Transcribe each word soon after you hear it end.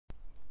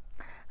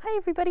Hi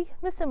everybody,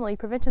 Miss Emily,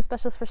 Prevention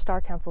Specialist for Star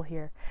Council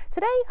here.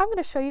 Today I'm going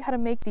to show you how to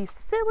make these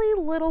silly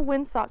little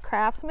windsock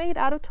crafts made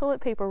out of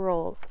toilet paper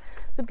rolls.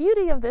 The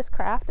beauty of this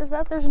craft is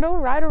that there's no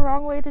right or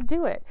wrong way to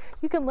do it.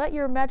 You can let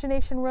your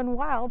imagination run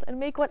wild and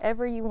make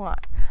whatever you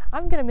want.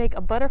 I'm going to make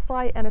a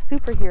butterfly and a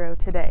superhero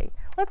today.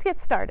 Let's get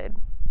started.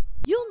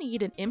 You'll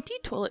need an empty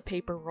toilet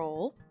paper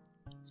roll,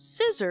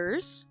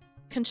 scissors,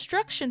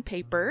 construction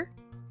paper,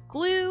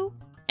 glue,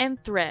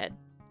 and thread.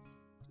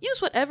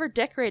 Use whatever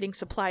decorating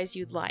supplies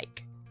you'd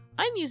like.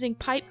 I'm using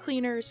pipe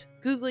cleaners,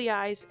 googly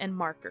eyes, and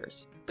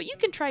markers, but you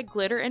can try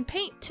glitter and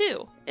paint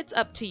too. It's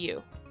up to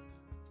you.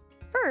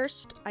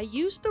 First, I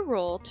used the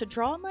roll to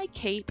draw my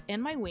cape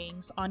and my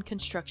wings on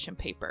construction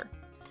paper.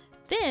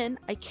 Then,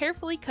 I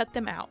carefully cut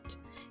them out.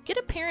 Get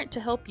a parent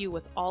to help you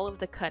with all of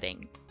the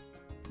cutting.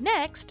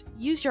 Next,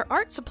 use your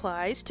art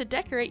supplies to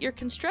decorate your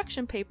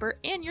construction paper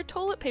and your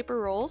toilet paper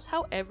rolls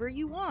however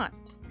you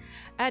want.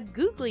 Add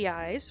googly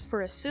eyes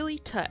for a silly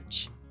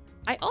touch.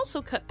 I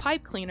also cut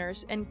pipe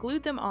cleaners and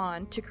glued them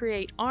on to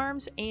create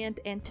arms and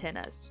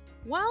antennas.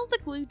 While the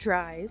glue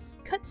dries,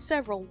 cut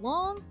several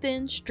long,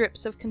 thin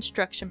strips of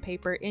construction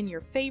paper in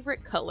your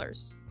favorite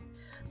colors.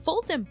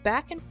 Fold them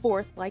back and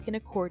forth like an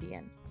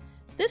accordion.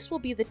 This will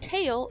be the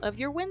tail of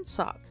your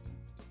windsock.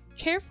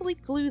 Carefully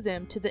glue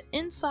them to the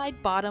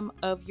inside bottom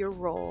of your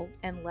roll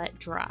and let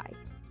dry.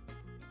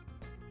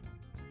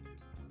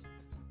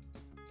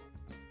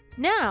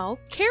 Now,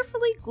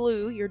 carefully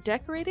glue your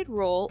decorated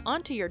roll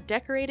onto your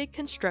decorated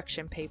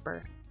construction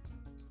paper.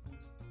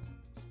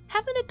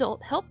 Have an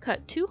adult help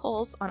cut 2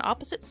 holes on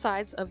opposite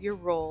sides of your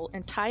roll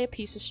and tie a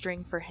piece of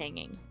string for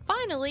hanging.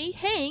 Finally,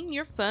 hang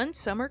your fun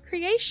summer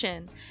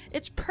creation.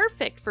 It's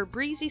perfect for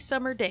breezy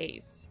summer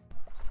days.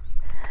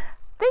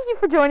 Thank you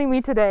for joining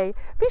me today.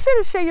 Be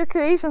sure to share your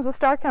creations with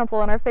Star Council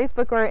on our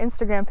Facebook or our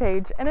Instagram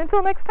page. And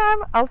until next time,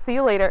 I'll see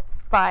you later.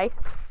 Bye.